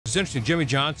It's interesting. Jimmie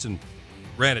Johnson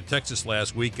ran at Texas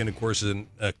last week, and of course, is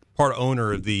a part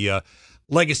owner of the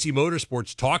Legacy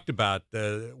Motorsports. Talked about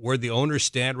where the owners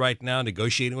stand right now,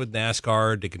 negotiating with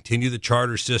NASCAR to continue the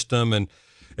charter system. And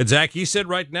Zach, he said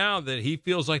right now that he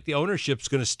feels like the ownership's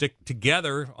going to stick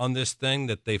together on this thing.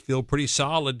 That they feel pretty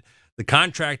solid. The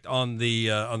contract on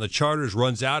the charters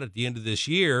runs out at the end of this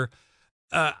year.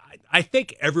 I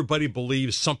think everybody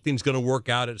believes something's going to work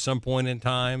out at some point in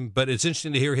time, but it's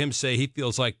interesting to hear him say he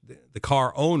feels like the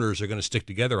car owners are going to stick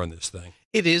together on this thing.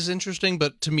 It is interesting,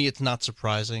 but to me, it's not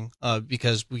surprising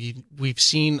because we've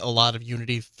seen a lot of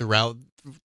unity throughout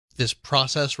this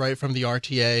process, right, from the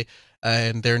RTA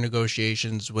and their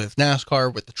negotiations with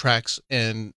NASCAR, with the tracks,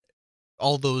 and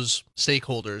all those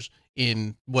stakeholders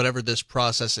in whatever this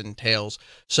process entails.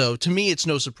 So to me, it's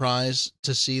no surprise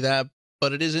to see that.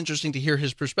 But it is interesting to hear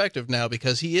his perspective now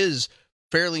because he is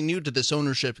fairly new to this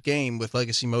ownership game with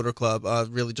Legacy Motor Club,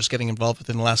 really just getting involved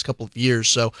within the last couple of years.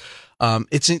 So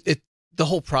the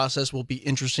whole process will be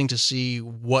interesting to see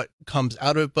what comes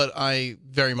out of it. But I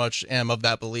very much am of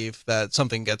that belief that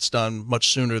something gets done much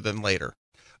sooner than later.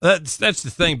 That's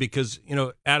the thing because,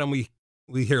 Adam,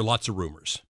 we hear lots of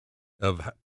rumors of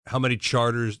how many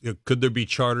charters, could there be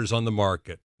charters on the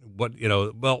market? What,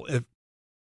 well,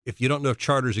 if you don't know if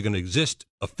charters are going to exist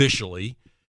officially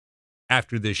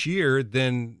after this year,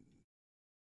 then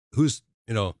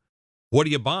what are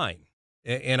you buying?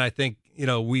 And I think,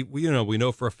 we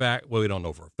know for a fact, well, we don't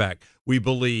know for a fact. We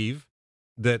believe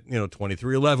that,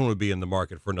 2311 would be in the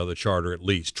market for another charter at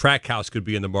least. Trackhouse could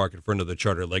be in the market for another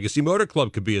charter. Legacy Motor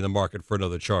Club could be in the market for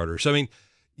another charter. So, I mean,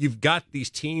 you've got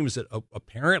these teams that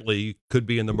apparently could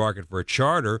be in the market for a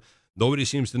charter. Nobody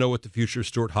seems to know what the future of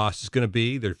Stewart-Haas is going to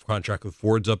be. Their contract with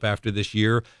Ford's up after this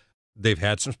year. They've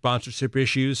had some sponsorship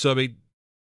issues. So,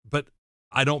 but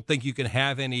I don't think you can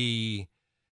have any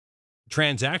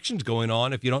transactions going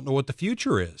on if you don't know what the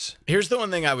future is. Here's the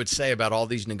one thing I would say about all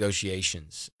these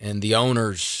negotiations and the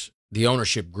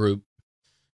ownership group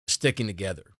sticking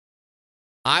together.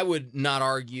 I would not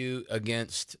argue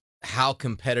against how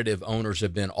competitive owners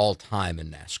have been all time in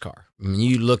NASCAR. I mean,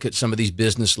 you look at some of these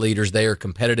business leaders, they are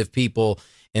competitive people,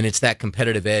 and it's that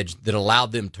competitive edge that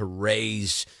allowed them to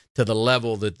raise to the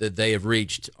level that they have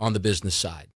reached on the business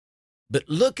side. But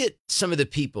look at some of the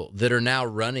people that are now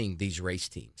running these race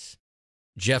teams.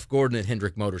 Jeff Gordon at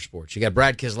Hendrick Motorsports. You got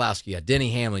Brad Keselowski, you got Denny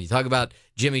Hamlin. You talk about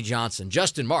Jimmie Johnson,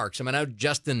 Justin Marks. I mean, I know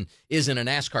Justin isn't a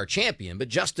NASCAR champion, but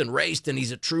Justin raced, and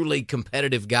he's a truly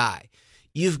competitive guy.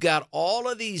 You've got all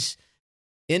of these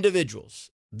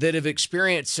individuals that have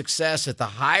experienced success at the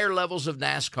higher levels of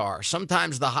NASCAR,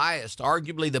 sometimes the highest,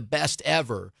 arguably the best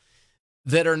ever,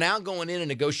 that are now going in and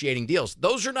negotiating deals.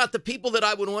 Those are not the people that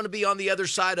I would want to be on the other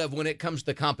side of when it comes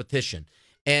to competition.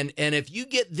 And if you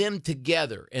get them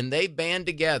together and they band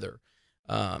together,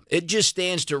 it just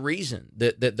stands to reason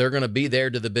that they're going to be there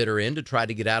to the bitter end to try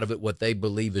to get out of it what they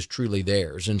believe is truly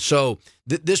theirs. And so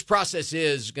this process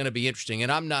is going to be interesting.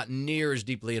 And I'm not near as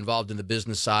deeply involved in the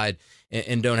business side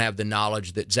and don't have the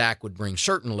knowledge that Zach would bring,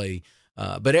 certainly.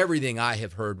 But everything I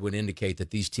have heard would indicate that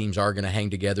these teams are going to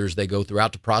hang together as they go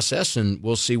throughout the process, and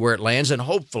we'll see where it lands. And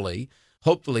hopefully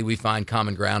we find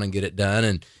common ground and get it done,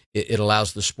 and it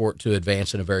allows the sport to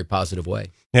advance in a very positive way.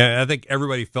 Yeah, I think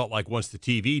everybody felt like once the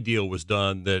TV deal was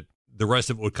done that the rest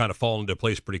of it would kind of fall into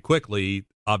place pretty quickly.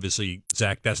 Obviously,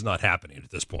 Zach, that's not happening at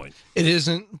this point. It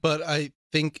isn't, but I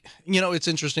think, it's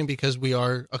interesting because we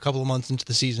are a couple of months into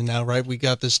the season now, right? We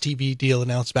got this TV deal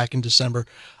announced back in December.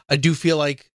 I do feel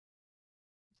like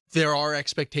there are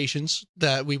expectations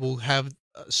that we will have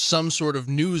some sort of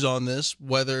news on this,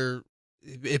 whether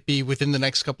it be within the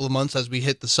next couple of months as we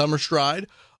hit the summer stride,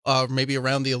 maybe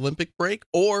around the Olympic break,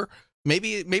 or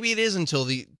maybe it is until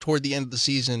toward the end of the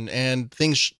season and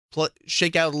things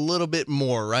shake out a little bit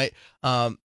more, right?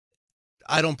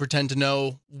 I don't pretend to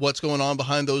know what's going on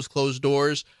behind those closed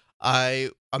doors. I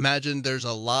imagine there's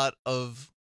a lot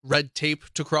of red tape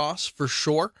to cross for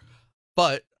sure,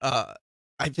 but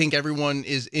I think everyone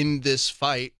is in this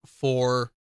fight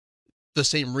for the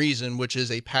same reason, which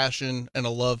is a passion and a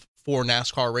love for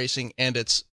NASCAR racing and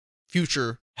its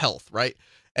future health, right?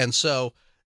 And so,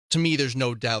 to me, there's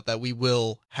no doubt that we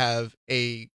will have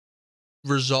a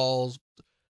resolved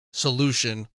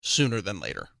solution sooner than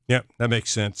later. Yeah, that makes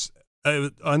sense.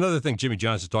 Another thing Jimmie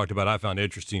Johnson talked about I found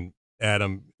interesting,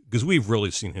 Adam, because we've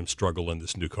really seen him struggle in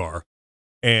this new car,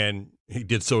 and he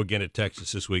did so again at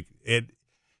Texas this week.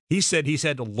 He said he's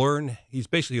had to learn, he's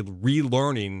basically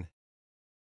relearning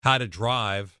how to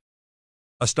drive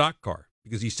a stock car,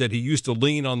 because he said he used to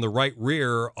lean on the right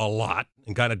rear a lot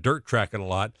and kind of dirt track it a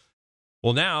lot.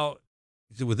 Well, now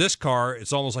with this car,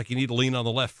 it's almost like you need to lean on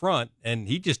the left front, and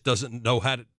he just doesn't know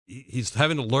how to. He's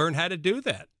having to learn how to do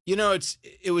that. You know,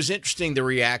 it was interesting, the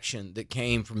reaction that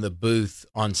came from the booth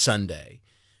on Sunday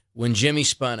when Jimmie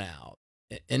spun out,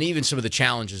 and even some of the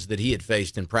challenges that he had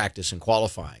faced in practice and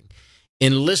qualifying.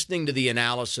 In listening to the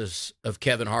analysis of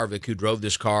Kevin Harvick, who drove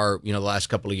this car, the last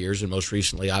couple of years, and most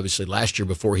recently, obviously, last year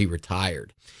before he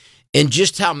retired, and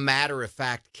just how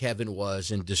matter-of-fact Kevin was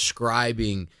in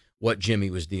describing what Jimmie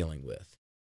was dealing with.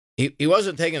 He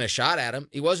wasn't taking a shot at him.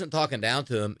 He wasn't talking down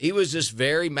to him. He was just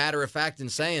very matter-of-fact in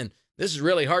saying, this is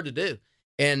really hard to do.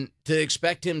 And to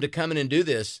expect him to come in and do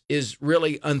this is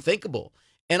really unthinkable.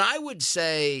 And I would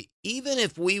say, even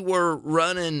if we were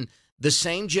running the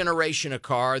same generation of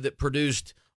car that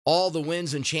produced all the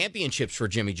wins and championships for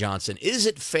Jimmie Johnson, is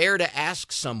it fair to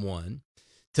ask someone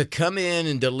to come in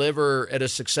and deliver at a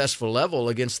successful level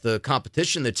against the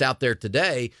competition that's out there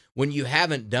today when you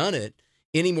haven't done it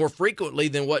any more frequently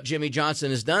than what Jimmie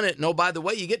Johnson has done it? And, oh, by the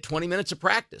way, you get 20 minutes of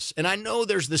practice. And I know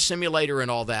there's the simulator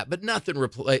and all that, but nothing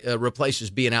replaces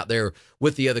being out there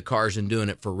with the other cars and doing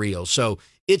it for real. So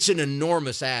it's an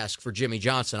enormous ask for Jimmie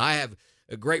Johnson. I have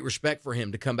a great respect for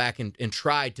him to come back and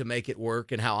try to make it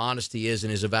work, and how honest he is in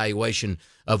his evaluation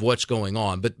of what's going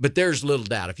on. But there's little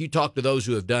doubt. If you talk to those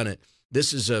who have done it,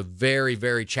 this is a very,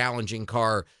 very challenging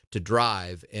car to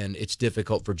drive, and it's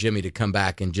difficult for Jimmie to come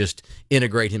back and just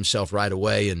integrate himself right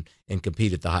away and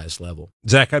compete at the highest level.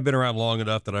 Zach, I've been around long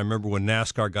enough that I remember when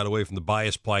NASCAR got away from the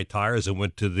bias ply tires and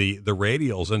went to the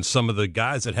radials, and some of the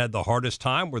guys that had the hardest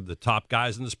time were the top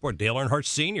guys in the sport. Dale Earnhardt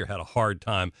Sr. had a hard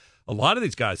time. A lot of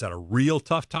these guys had a real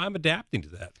tough time adapting to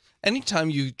that. Anytime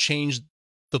you change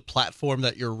the platform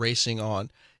that you're racing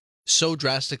on so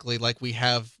drastically, like we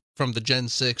have from the Gen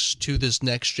 6 to this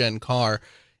next gen car,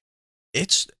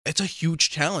 it's a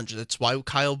huge challenge. That's why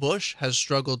Kyle Busch has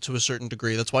struggled to a certain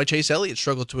degree. That's why Chase Elliott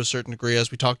struggled to a certain degree,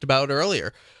 as we talked about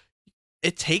earlier.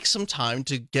 It takes some time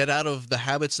to get out of the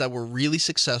habits that were really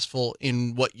successful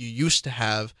in what you used to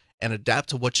have and adapt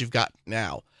to what you've got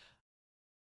now.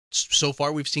 So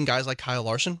far, we've seen guys like Kyle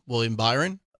Larson, William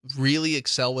Byron really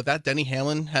excel with that. Denny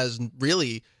Hamlin has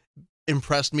really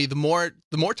impressed me. The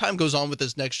more time goes on with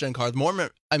this next gen car, the more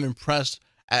I'm impressed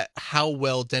at how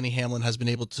well Denny Hamlin has been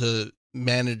able to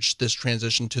manage this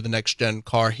transition to the next gen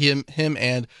car. Him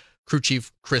and crew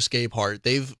chief Chris Gabehart,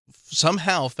 they've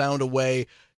somehow found a way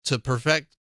to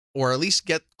perfect, or at least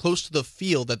get close to the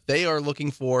feel that they are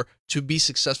looking for to be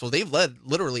successful. They've led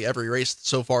literally every race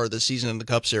so far this season in the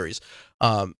Cup Series.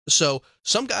 So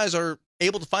some guys are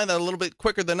able to find that a little bit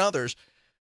quicker than others.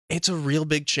 It's a real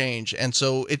big change. And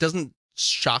so it doesn't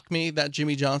shock me that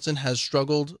Jimmie Johnson has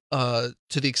struggled to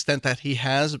the extent that he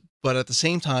has. But at the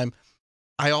same time,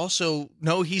 I also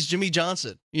know he's Jimmie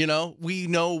Johnson. We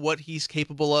know what he's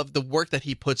capable of, the work that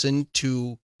he puts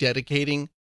into dedicating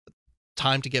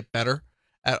time to get better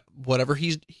at whatever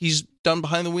he's done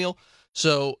behind the wheel.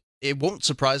 So it won't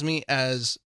surprise me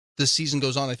as the season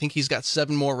goes on. I think he's got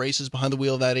 7 more races behind the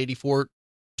wheel of that 84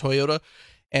 Toyota.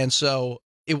 And so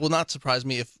it will not surprise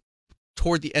me if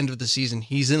toward the end of the season,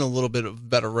 he's in a little bit of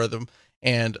better rhythm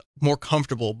and more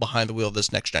comfortable behind the wheel of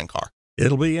this next gen car.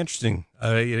 It'll be interesting.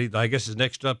 I guess his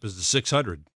next up is the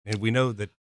 600, and we know that.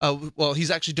 Well,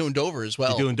 he's actually doing Dover as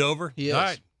well. He's doing Dover? He is. All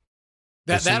right.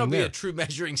 That'll be a true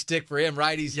measuring stick for him,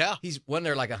 right? He's won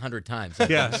there like 100 times.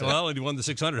 Yeah, well, and he won the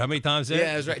 600. How many times there?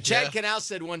 Yeah, that's right. Chad Canal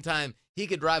said one time he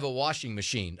could drive a washing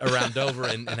machine around Dover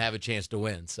and have a chance to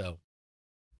win. So